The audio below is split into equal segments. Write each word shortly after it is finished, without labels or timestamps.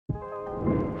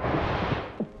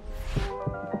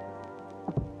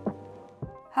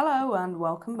Hello and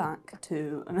welcome back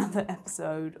to another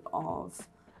episode of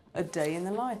A Day in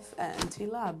the Life at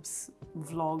ntlabs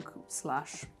vlog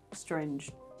slash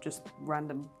strange, just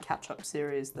random catch-up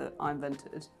series that I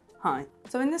invented. Hi.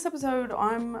 So in this episode,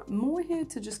 I'm more here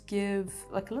to just give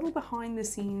like a little behind the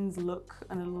scenes look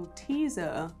and a little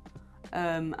teaser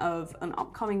of an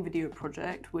upcoming video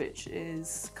project, which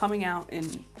is coming out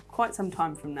in quite some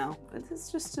time from now. But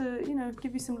it's just to, you know,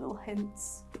 give you some little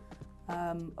hints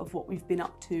of what we've been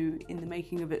up to in the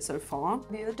making of it so far.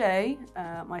 The other day,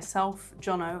 myself,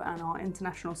 Jono, and our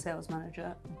international sales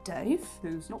manager, Dave,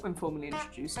 who's not been formally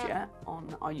introduced yet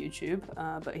on our YouTube,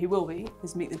 but he will be.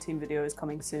 His Meet the Team video is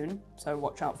coming soon, so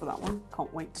watch out for that one.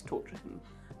 Can't wait to talk to him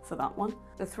for that one.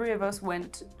 The three of us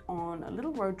went on a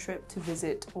little road trip to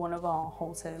visit one of our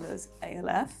wholesalers,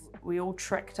 ALF. We all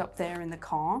trekked up there in the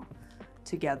car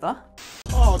together.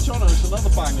 Oh, Jono, it's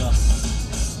another banger.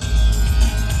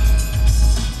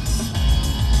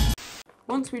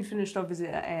 Once we'd finished our visit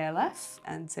at ALF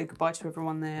and said goodbye to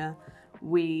everyone there,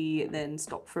 we then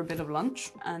stopped for a bit of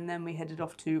lunch, and then we headed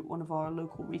off to one of our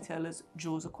local retailers,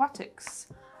 Jaws Aquatics,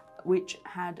 which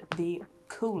had the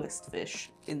coolest fish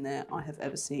in there I have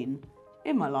ever seen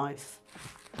in my life.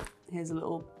 Here's a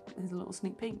little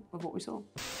sneak peek of what we saw.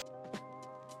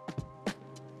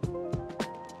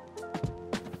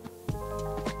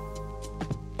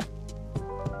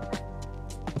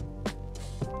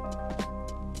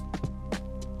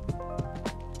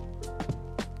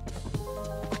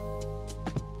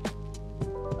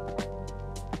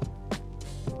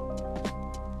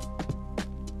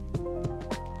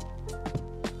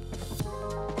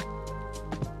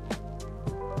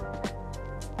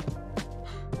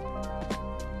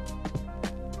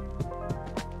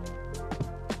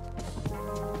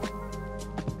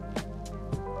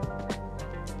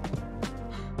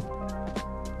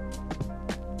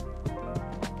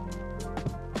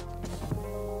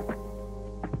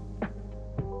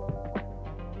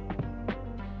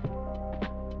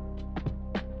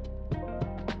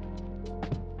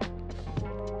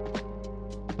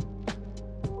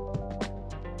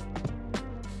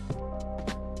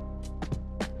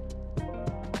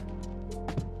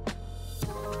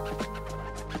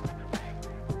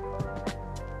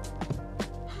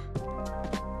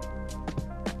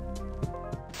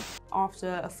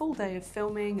 After a full day of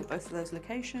filming at both of those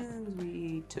locations,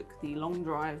 we took the long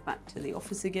drive back to the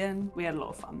office again. We had a lot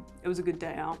of fun. It was a good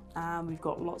day out, and we've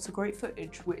got lots of great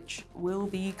footage which will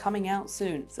be coming out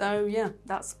soon. So yeah,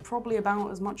 that's probably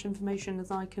about as much information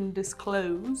as I can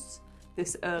disclose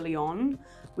this early on.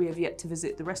 We have yet to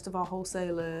visit the rest of our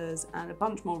wholesalers and a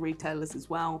bunch more retailers as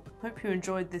well. Hope you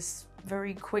enjoyed this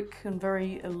very quick and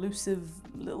very elusive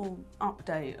little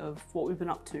update of what we've been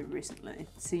up to recently.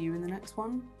 See you in the next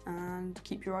one, and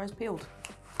keep your eyes peeled.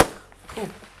 Cool.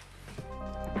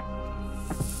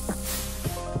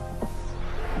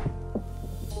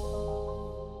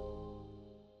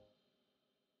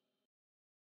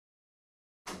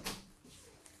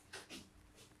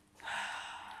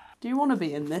 Do you want to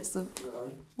be in this? No.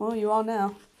 Well, you are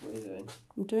now. What are you doing?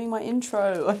 I'm doing my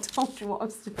intro. I told you what I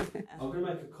was doing. I'm going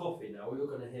to make a coffee now. What you're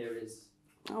going to hear is...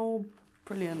 Oh,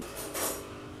 brilliant.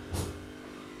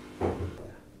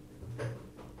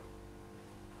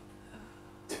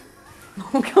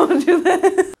 Oh, can't do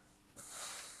this.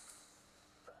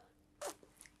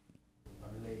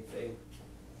 I'm leaving.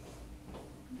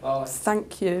 Bye.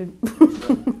 Thank you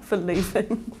for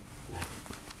leaving.